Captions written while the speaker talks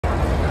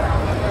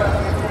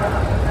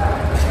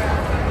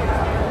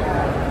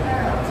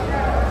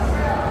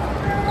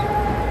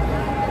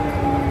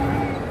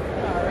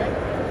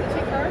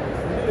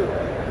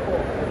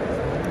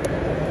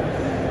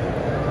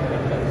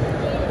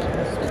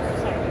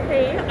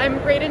I'm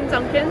Braden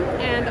Duncan,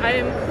 and I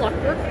am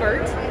Clockwork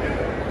Art,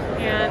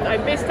 and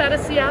I'm based out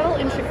of Seattle,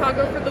 in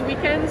Chicago for the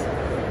weekend.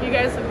 You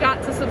guys have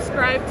got to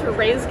subscribe to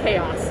Raze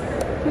Chaos.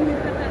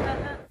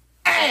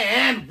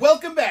 And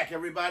welcome back,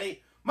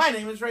 everybody. My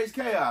name is Raze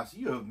Chaos.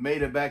 You have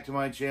made it back to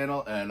my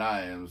channel, and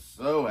I am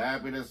so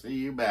happy to see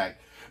you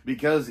back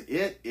because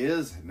it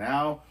is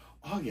now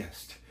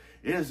August.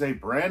 It is a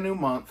brand new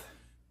month,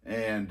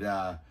 and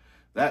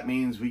that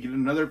means we get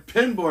another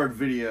pinboard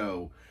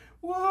video.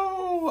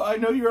 Whoa, I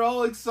know you're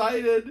all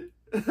excited.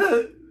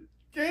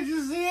 Can't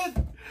you see it?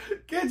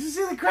 Can't you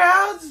see the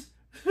crowds?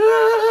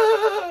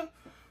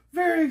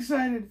 Very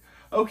excited.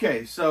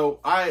 Okay, so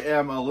I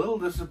am a little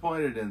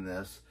disappointed in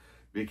this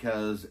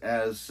because,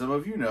 as some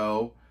of you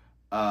know,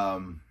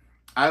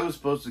 I was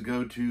supposed to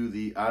go to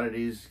the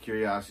Oddities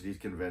Curiosities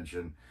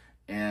convention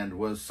and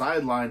was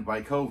sidelined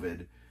by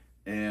COVID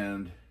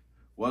and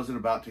wasn't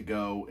about to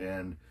go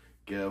and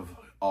give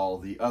all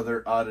the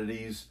other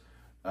oddities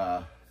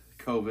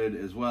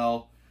COVID as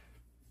well.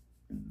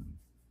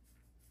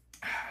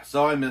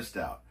 So I missed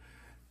out.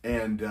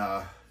 And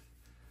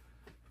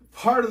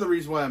part of the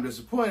reason why I'm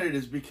disappointed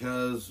is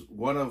because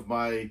one of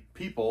my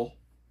people,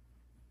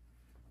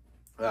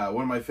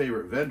 one of my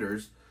favorite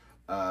vendors,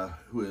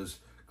 who is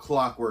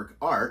Clockwork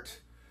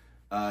Art,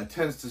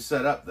 tends to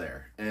set up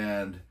there.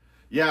 And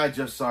yeah, I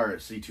just saw her at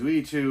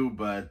C2E2,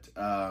 but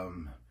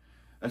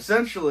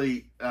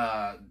essentially,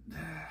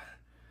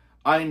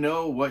 I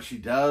know what she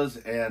does,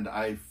 and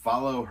I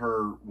follow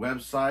her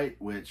website,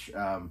 which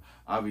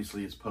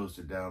obviously is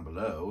posted down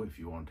below if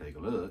you want to take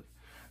a look.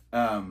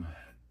 And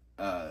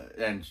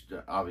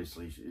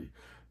obviously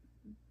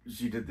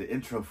she did the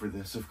intro for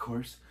this, of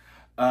course.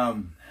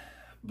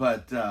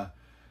 But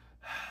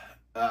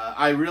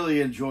I really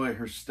enjoy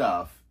her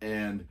stuff,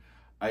 and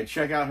I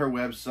check out her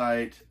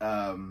website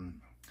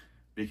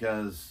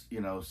because, you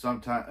know,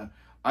 sometimes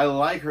I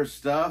like her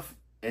stuff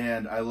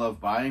and I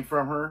love buying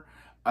from her.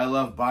 I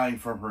love buying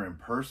from her in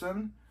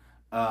person,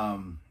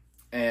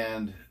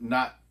 and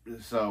not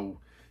so.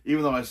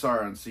 Even though I saw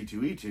her on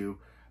C2E2,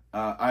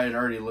 I had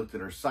already looked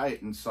at her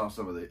site and saw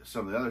some of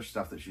the other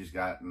stuff that she's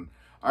got, and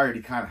I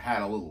already kind of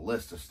had a little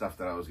list of stuff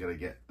that I was going to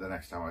get the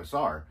next time I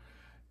saw her.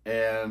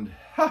 And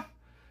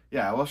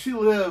yeah, well, she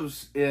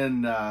lives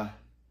in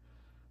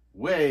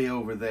way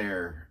over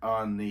there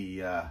on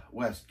the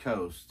West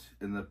Coast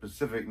in the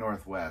Pacific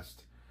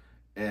Northwest,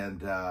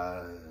 and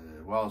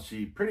while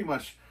she pretty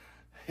much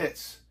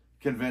hits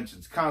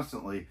conventions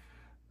constantly,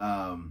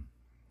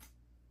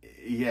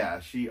 yeah,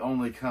 she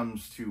only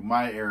comes to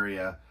my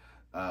area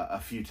a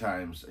few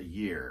times a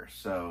year.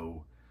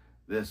 So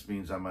this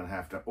means I'm gonna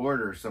have to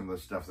order some of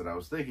the stuff that I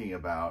was thinking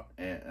about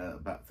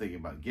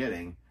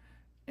getting,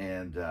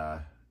 and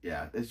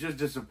yeah, it's just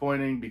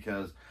disappointing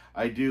because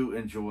I do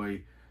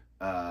enjoy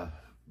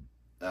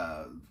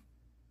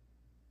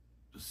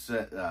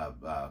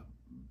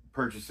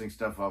purchasing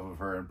stuff off of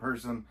her in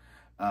person,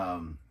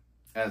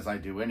 as I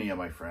do any of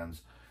my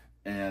friends.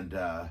 And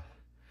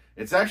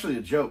it's actually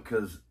a joke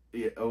because,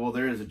 well,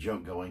 there is a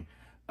joke going,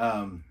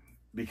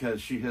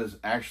 because she has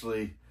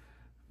actually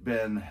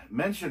been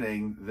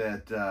mentioning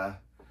that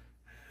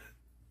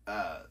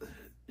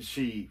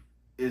she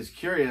is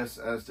curious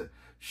as to,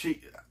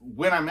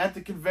 when I'm at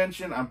the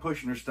convention, I'm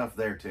pushing her stuff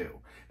there too.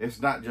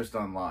 It's not just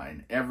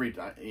online. Every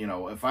time, you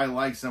know, if I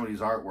like somebody's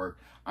artwork,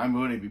 I'm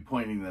going to be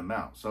pointing them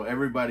out. So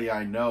everybody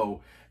I know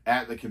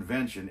at the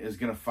convention is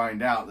going to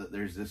find out that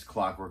there's this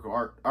Clockwork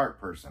art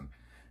person.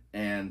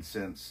 And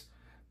since,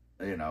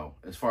 you know,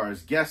 as far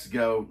as guests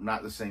go,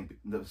 not the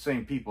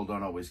same people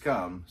don't always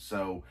come.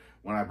 So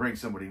when I bring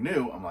somebody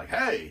new, I'm like,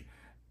 hey.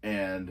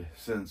 And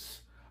since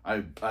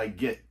I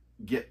get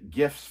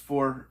gifts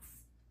for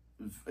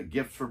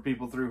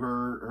people through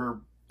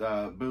her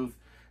booth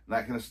and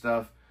that kind of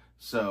stuff,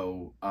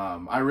 so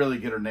I really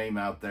get her name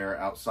out there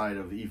outside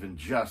of even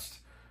just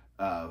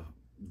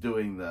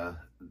doing the,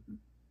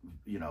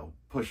 you know,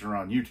 pushing her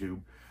on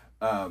YouTube.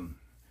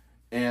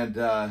 And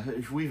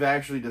we've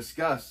actually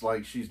discussed,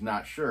 like, she's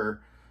not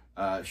sure.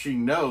 She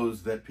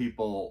knows that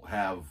people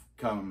have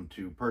come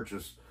to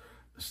purchase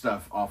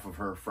stuff off of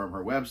her from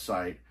her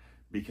website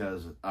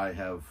because I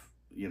have,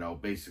 you know,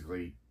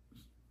 basically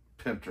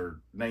pimped her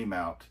name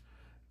out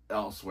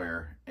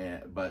elsewhere.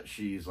 But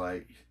she's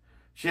like,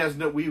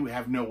 we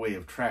have no way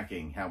of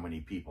tracking how many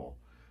people.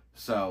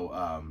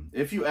 So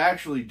if you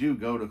actually do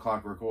go to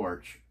Clockwork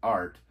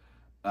Art,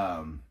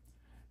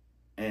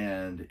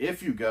 and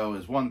if you go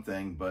is one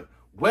thing, but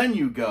when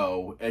you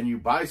go and you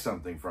buy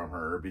something from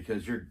her,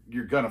 because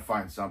you're gonna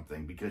find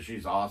something, because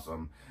she's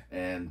awesome.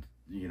 And,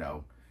 you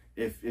know,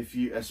 if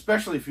you,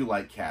 especially if you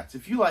like cats,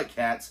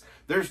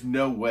 there's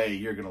no way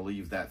you're gonna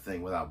leave that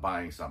thing without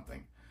buying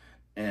something.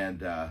 And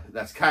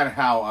that's kind of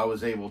how I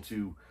was able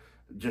to,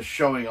 just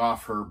showing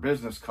off her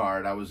business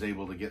card, I was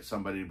able to get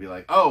somebody to be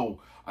like,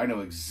 oh, I know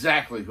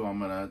exactly who I'm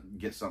gonna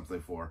get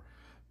something for.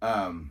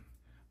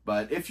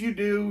 But if you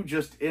do,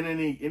 just in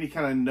any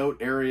kind of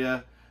note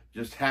area,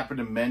 just happen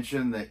to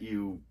mention that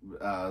you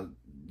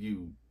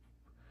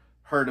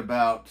heard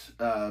about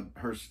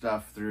her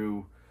stuff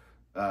through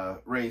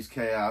Raze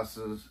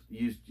Chaos's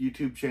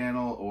YouTube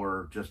channel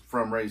or just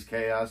from Raze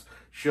Chaos,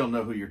 she'll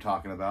know who you're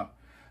talking about.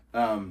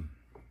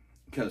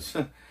 Because,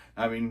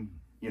 I mean,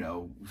 you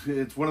know,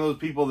 it's one of those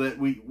people that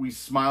we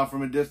smile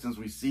from a distance.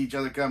 We see each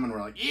other coming.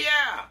 We're like,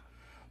 yeah!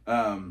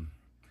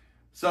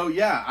 So,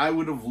 yeah, I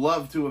would have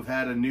loved to have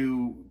had a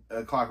new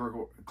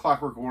Clockwork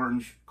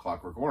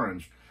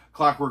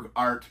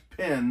Art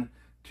pin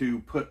to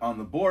put on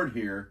the board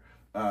here.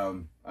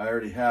 I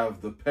already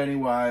have the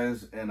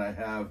Pennywise and I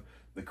have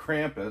the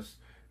Krampus.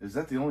 Is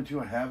that the only two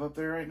I have up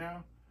there right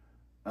now?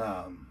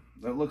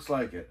 That looks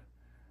like it.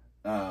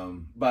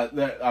 But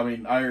that, I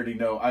mean, I already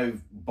know.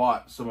 I've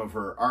bought some of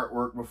her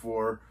artwork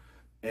before,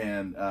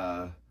 and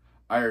I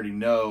already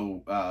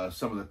know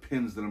some of the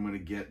pins that I'm going to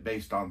get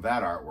based on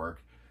that artwork.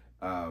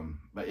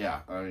 But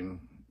yeah, I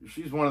mean,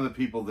 she's one of the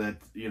people that,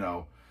 you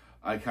know,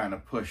 I kind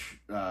of push.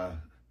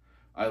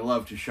 I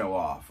love to show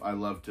off. I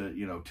love to,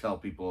 you know, tell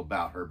people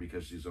about her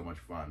because she's so much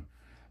fun.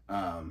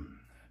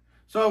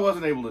 So I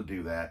wasn't able to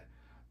do that.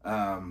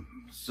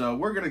 So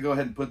we're going to go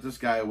ahead and put this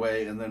guy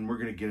away, and then we're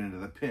going to get into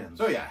the pins.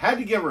 So yeah, had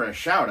to give her a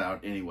shout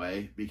out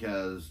anyway,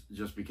 because,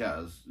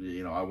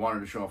 you know, I wanted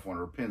to show off one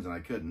of her pins and I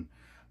couldn't.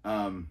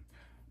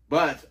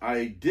 But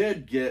I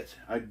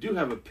do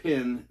have a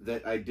pin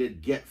that I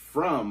did get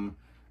from,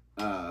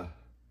 the,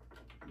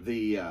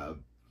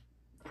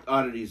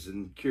 Oddities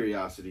and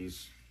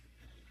Curiosities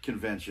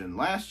convention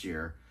last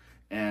year.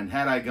 And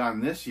had I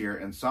gone this year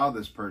and saw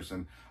this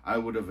person, I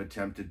would have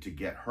attempted to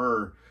get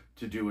her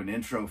to do an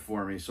intro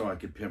for me so I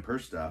could pimp her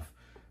stuff.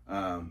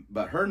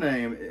 But her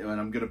name, and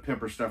I'm going to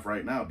pimp her stuff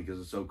right now because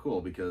it's so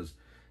cool, because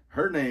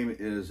her name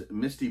is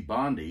Misty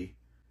Bondi,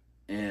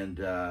 and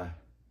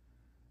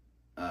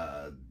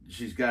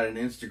she's got an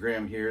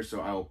Instagram here,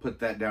 so I will put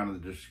that down in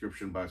the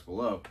description box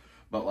below.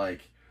 But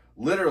like,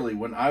 literally,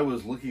 when I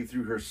was looking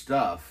through her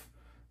stuff,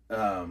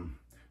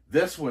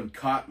 this one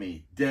caught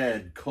me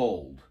dead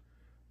cold.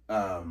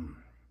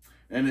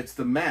 And it's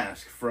the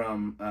mask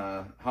from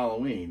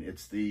Halloween.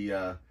 It's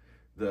the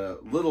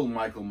little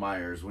Michael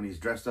Myers when he's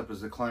dressed up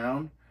as a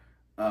clown,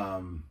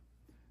 and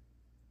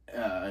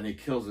he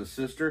kills his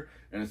sister,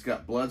 and it's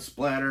got blood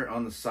splatter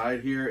on the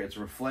side here. It's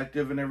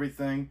reflective and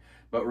everything,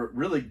 but what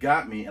really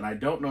got me, and I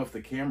don't know if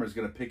the camera is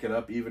going to pick it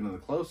up even in the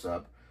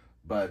close-up,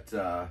 but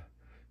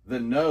the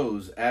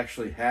nose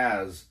actually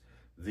has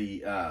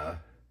the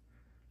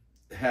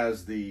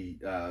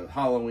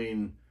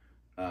Halloween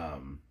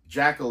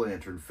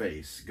jack-o'-lantern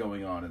face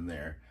going on in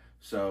there.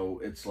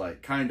 So it's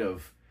like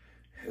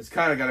it's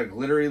kind of got a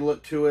glittery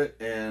look to it,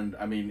 and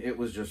I mean, it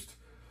was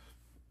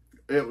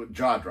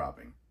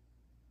jaw-dropping.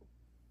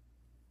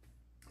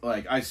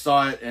 Like, I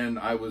saw it and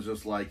I was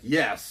just like,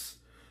 yes.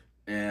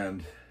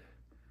 And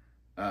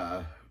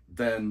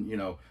then, you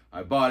know,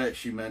 I bought it.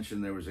 She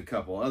mentioned there was a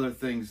couple other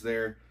things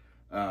there.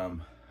 I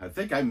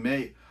think I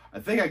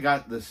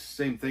got the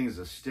same thing as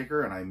a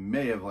sticker, and I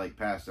may have like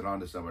passed it on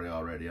to somebody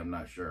already. I'm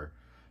not sure.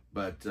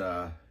 But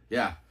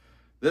yeah,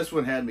 this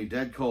one had me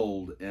dead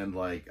cold, and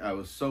like, I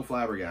was so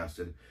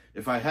flabbergasted.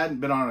 If I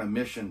hadn't been on a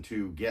mission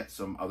to get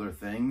some other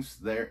things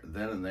there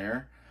then and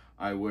there,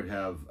 I would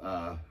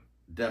have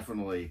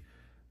definitely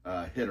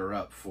hit her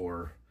up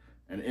for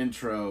an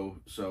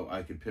intro so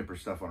I could pimp her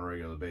stuff on a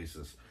regular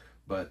basis.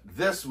 But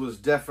this was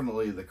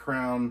definitely the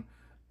crown.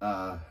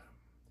 I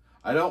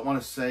don't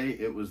want to say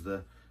it was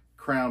the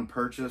crown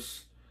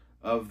purchase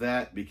of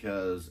that,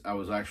 because I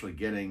was actually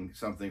getting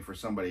something for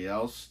somebody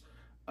else.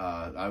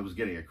 I was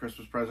getting a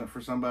Christmas present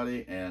for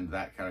somebody, and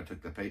that kind of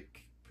took the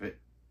cake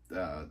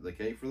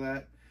for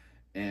that.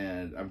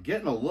 And I'm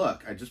getting a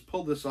look. I just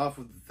pulled this off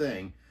of the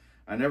thing.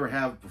 I never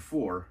have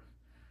before.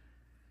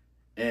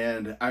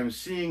 And I'm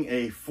seeing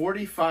a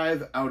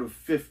 45 out of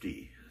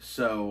 50.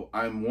 So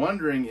I'm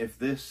wondering if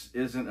this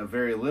isn't a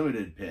very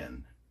limited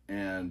pin.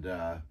 And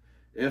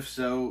if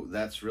so,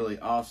 that's really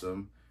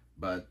awesome.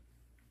 But,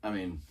 I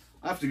mean,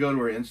 I have to go to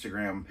her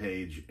Instagram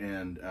page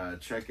and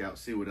check out,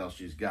 see what else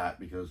she's got,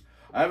 because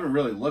I haven't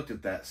really looked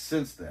at that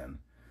since then.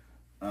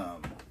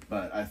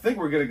 But I think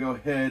we're going to go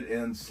ahead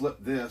and slip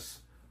this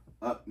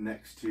up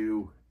next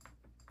to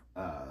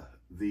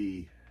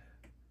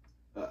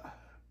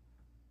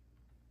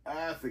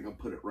I think I'll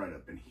put it right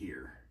up in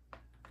here,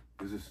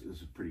 because this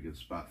is a pretty good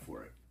spot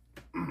for it.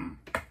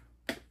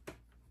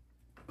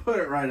 Put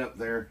it right up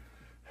there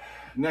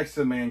next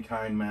to the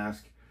Mankind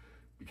mask,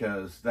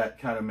 because that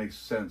kind of makes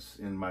sense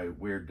in my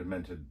weird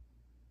demented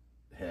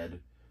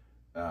head.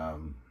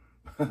 Of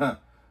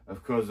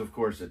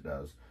course it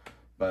does.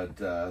 But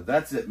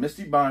that's it,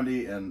 Misty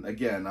Bondi. And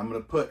again, I'm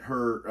going to put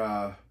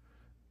her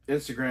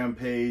Instagram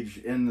page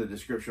in the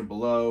description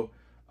below.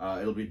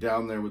 It'll be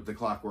down there with the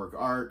Clockwork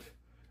Art.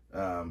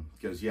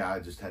 Because, yeah,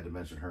 I just had to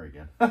mention her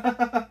again.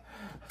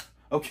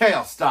 Okay,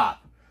 I'll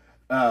stop.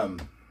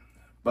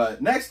 But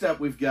next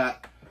up, we've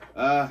got,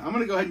 I'm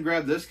going to go ahead and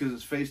grab this because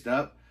it's faced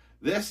up.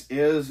 This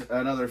is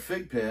another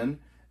fig pin,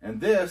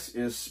 and this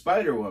is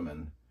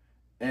Spider-Woman.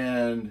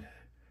 And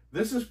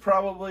this is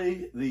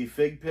probably the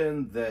fig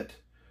pin that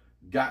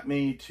got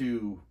me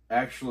to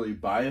actually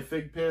buy a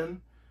fig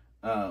pin.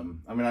 I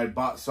mean, I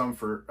bought some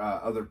for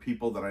other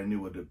people that I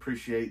knew would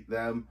appreciate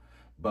them,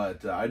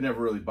 but I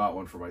never really bought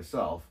one for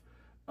myself.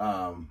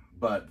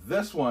 But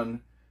this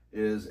one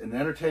is an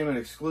Entertainment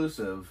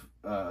exclusive,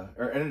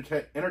 or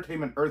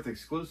Entertainment Earth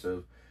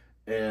exclusive,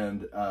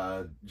 and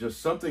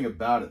just something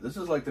about it. This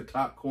is like the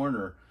top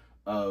corner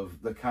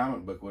of the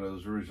comic book when it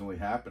was originally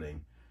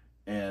happening,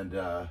 and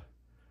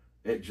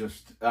it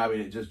just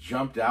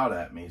jumped out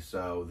at me.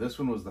 So this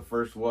one was the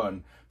first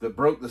one that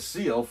broke the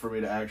seal for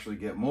me to actually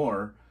get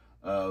more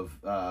of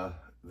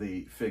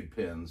the fig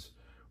pins,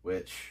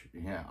 which,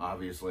 yeah,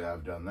 obviously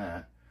I've done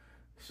that.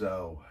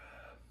 So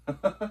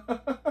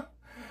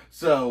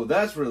so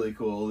that's really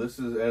cool. This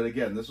is, and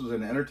again, this was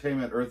an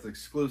Entertainment Earth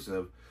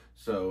exclusive.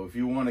 So if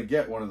you want to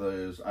get one of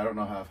those, I don't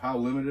know how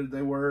limited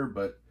they were,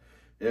 but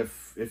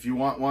if you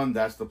want one,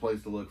 that's the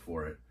place to look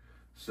for it.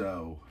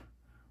 So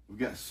we've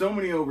got so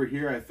many over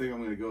here. I think I'm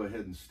going to go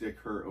ahead and stick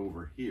her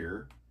over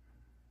here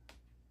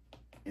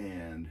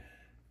and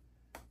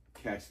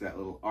catch that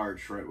little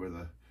arch right where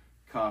the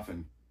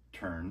coffin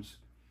turns.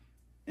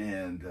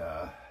 And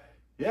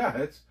yeah,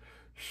 it's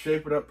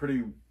shaping up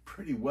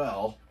pretty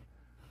well.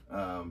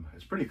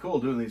 It's pretty cool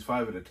doing these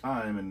 5 at a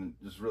time and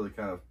just really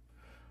kind of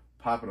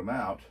popping them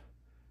out.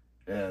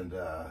 And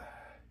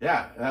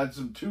yeah, I had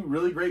 2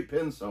 really great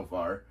pins so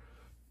far.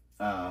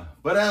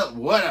 But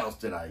what else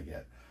did I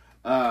get?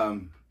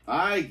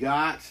 I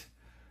got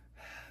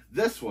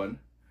this one,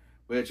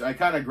 which I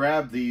kind of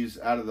grabbed these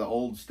out of the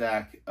old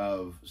stack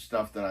of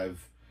stuff that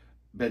I've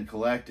been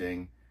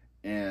collecting.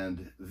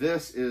 And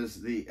this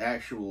is the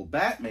actual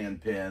Batman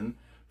pin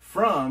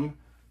from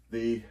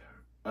the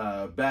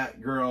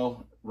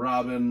Batgirl,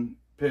 Robin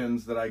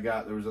pins that I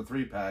got. There was a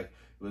 3-pack.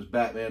 It was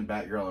Batman,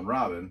 Batgirl, and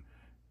Robin.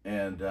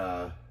 And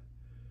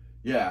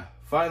yeah,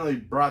 finally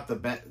brought the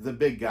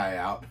big guy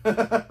out.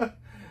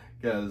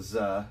 Because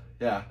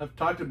yeah, I've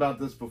talked about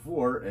this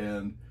before,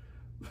 and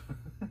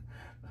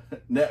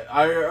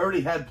I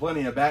already had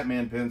plenty of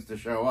Batman pins to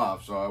show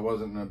off, so I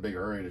wasn't in a big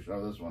hurry to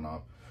show this one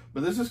off.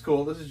 But this is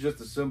cool. This is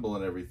just a symbol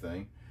and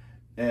everything.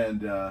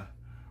 And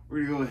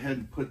we're going to go ahead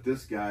and put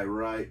this guy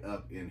right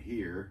up in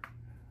here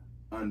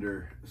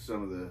under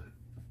some of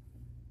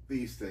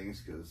these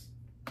things, because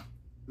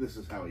this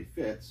is how he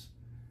fits.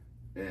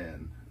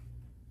 And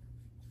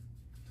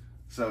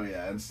so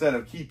yeah, instead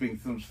of keeping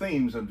some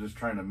themes, I'm just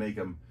trying to make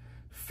them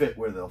fit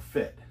where they'll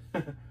fit.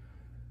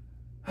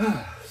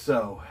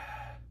 So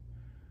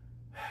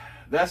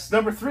that's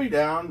number 3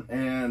 down,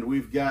 and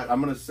we've got,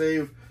 I'm going to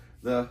save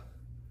the,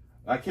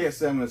 I can't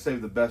say I'm going to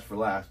save the best for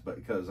last, but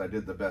because I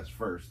did the best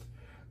first.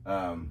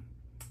 But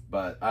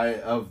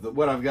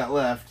what I've got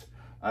left,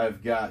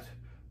 I've got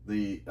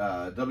the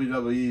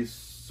WWE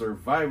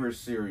Survivor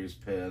Series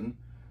pin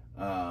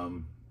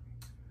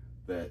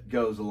that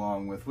goes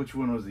along with, which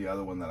one was the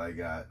other one that I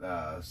got?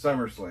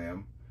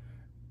 SummerSlam.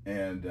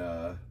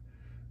 And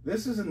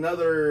this is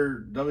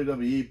another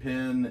WWE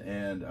pin,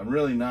 and I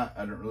really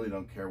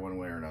don't care one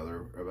way or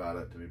another about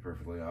it, to be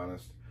perfectly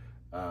honest.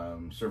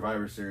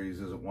 Survivor Series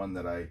isn't one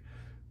that I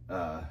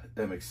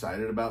am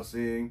excited about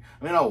seeing.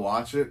 I mean, I'll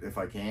watch it if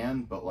I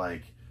can, but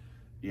like,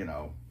 you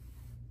know,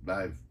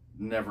 I've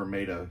never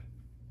made a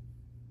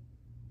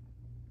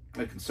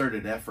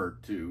concerted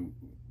effort to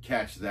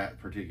catch that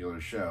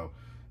particular show.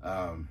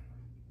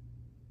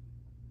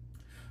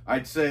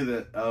 I'd say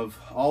that of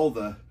all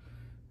the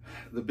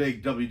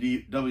big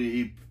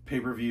WWE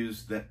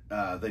pay-per-views that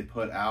they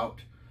put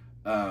out,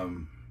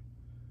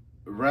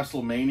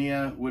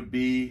 WrestleMania would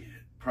be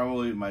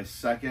probably my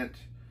second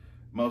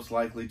most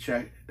likely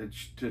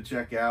to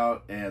check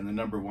out, and the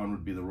number 1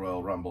 would be the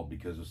Royal Rumble,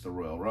 because it's the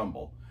Royal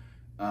Rumble.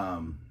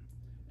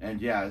 And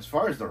yeah, as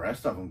far as the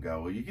rest of them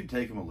go, you can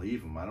take them or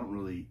leave them. I don't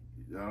really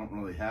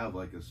have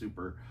like a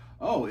super,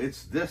 oh,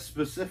 it's this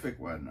specific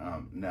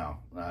one. No,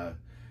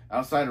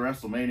 outside of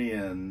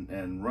WrestleMania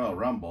and Royal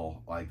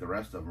Rumble, like the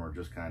rest of them are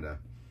just kind of,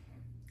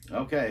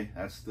 okay,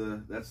 that's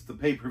the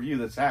pay-per-view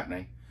that's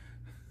happening.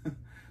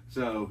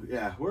 So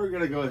yeah, we're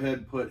gonna go ahead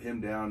and put him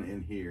down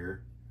in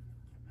here,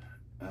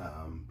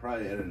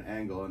 probably at an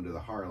angle under the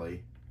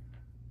Harley,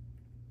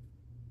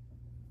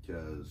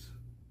 because,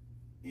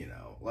 you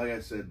know, like I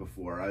said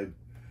before, I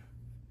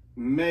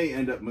may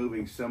end up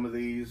moving some of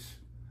these,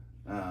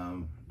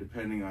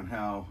 depending on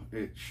how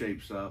it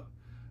shapes up,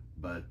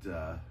 but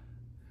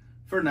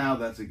for now,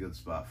 that's a good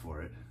spot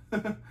for it.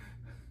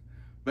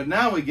 But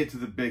now we get to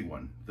the big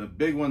one,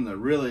 the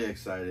really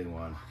exciting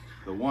one,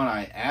 the one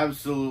I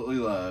absolutely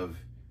love.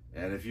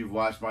 And if you've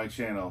watched my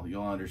channel,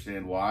 you'll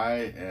understand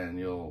why, and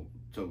you'll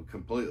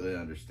completely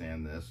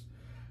understand this,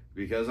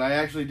 because I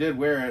actually did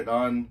wear it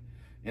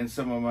in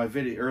some of my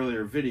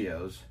earlier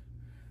videos.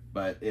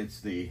 But it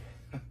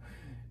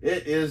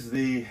is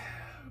the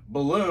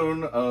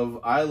balloon of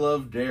I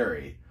Love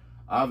Derry,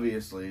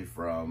 obviously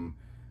from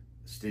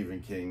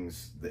Stephen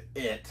King's The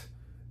It.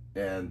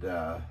 And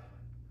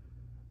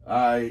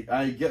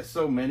I get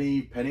so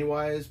many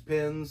Pennywise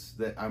pins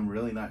that I'm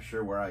really not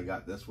sure where I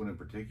got this one in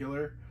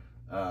particular.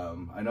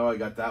 I know I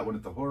got that one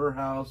at the horror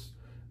house,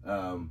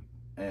 and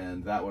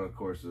And that one, of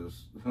course,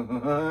 is,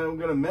 I'm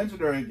going to mention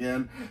her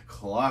again,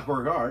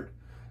 Clockwork Art.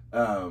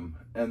 And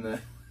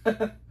then,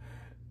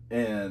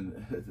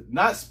 and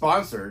not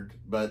sponsored,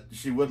 but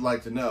she would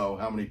like to know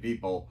how many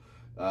people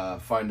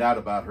find out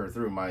about her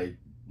through my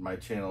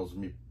channels,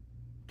 me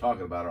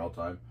talking about her all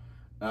the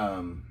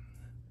time.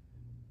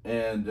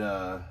 Then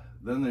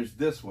there's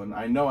this one.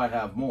 I know I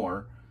have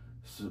more,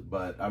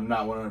 but I'm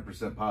not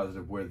 100%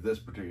 positive where this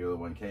particular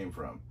one came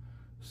from.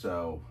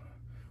 So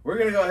we're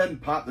going to go ahead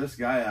and pop this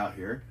guy out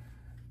here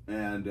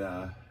and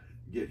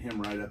get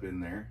him right up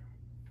in there.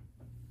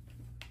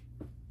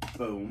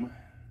 Boom.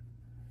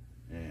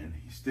 And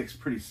he sticks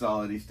pretty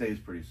solid. He stays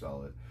pretty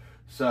solid.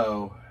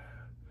 So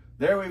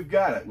there we've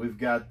got it. We've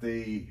got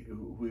the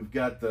we've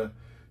got the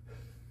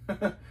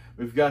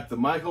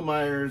Michael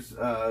Myers,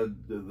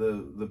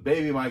 the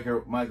baby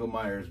Michael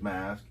Myers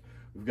mask.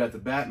 We've got the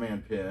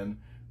Batman pin.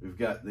 We've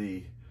got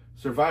the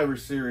Survivor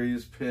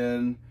Series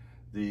pin,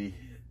 the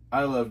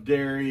I Love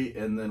Dairy,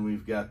 and then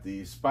we've got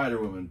the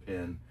Spider-Woman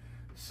pin.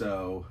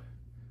 So,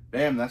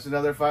 bam, that's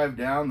another 5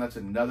 down. That's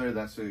a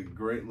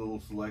great little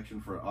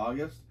selection for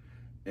August.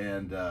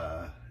 And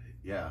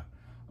yeah,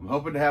 I'm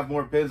hoping to have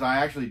more pins.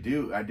 I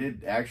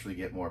did actually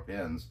get more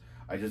pins.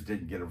 I just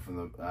didn't get them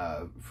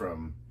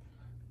from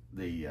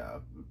the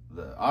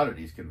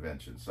oddities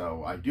convention.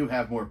 So I do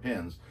have more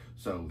pins.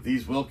 So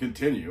these will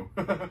continue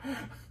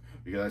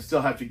because I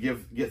still have to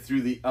get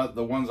through the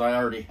ones I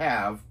already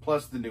have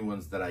plus the new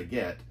ones that I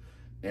get.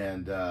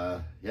 And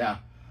yeah,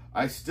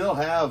 I still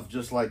have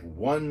just like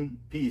one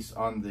piece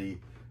on the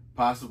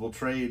possible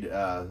trade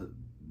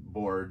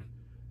board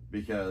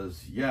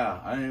because yeah,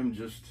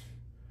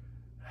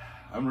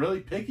 I'm really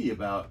picky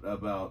about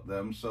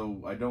them,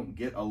 so I don't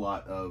get a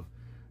lot of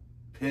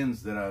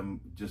pins that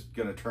I'm just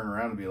gonna turn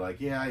around and be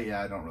like, yeah,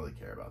 I don't really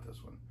care about this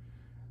one.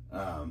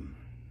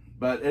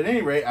 But at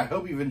any rate, I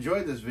hope you've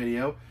enjoyed this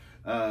video.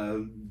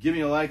 Give me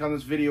a like on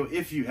this video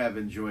if you have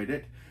enjoyed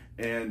it,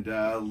 and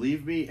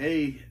leave me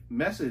a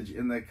message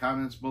in the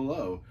comments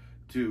below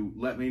to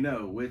let me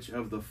know which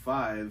of the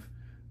 5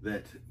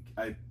 that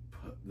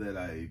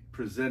I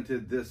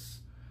presented this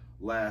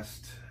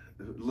last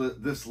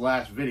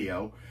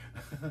video,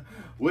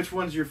 which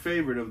one's your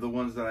favorite of the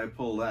ones that I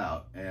pulled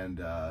out.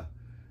 And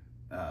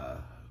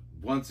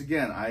once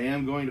again, I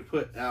am going to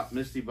put out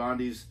Misty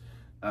Bondi's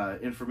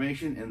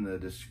information in the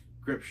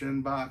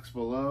description box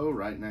below,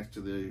 right next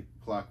to the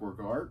Clockwork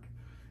Art.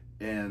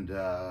 And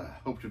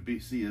hope to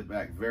see you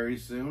back very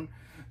soon.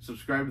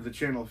 Subscribe to the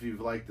channel if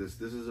you've liked this.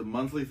 This is a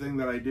monthly thing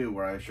that I do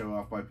where I show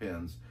off my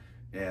pins.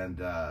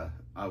 And I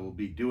will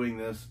be doing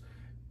this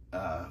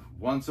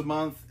once a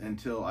month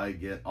until I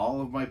get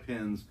all of my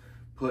pins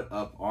put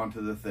up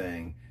onto the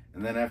thing.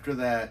 And then after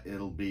that,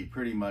 it'll be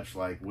pretty much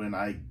like when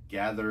I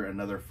gather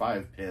another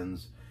 5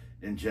 pins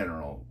in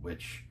general,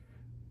 which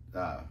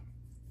 5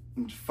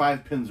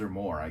 pins or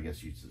more, I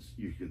guess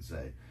you could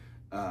say.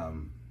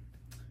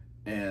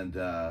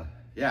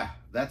 Yeah,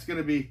 that's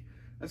gonna be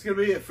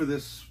it for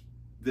this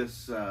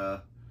this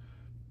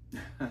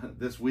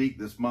week,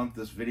 this month,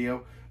 this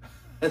video,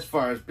 as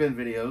far as pin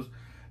videos.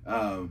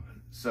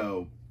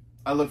 So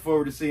I look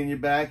forward to seeing you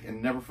back,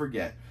 and never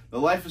forget, the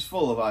life is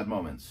full of odd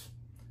moments.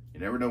 You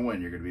never know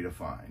when you're going to be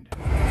defined.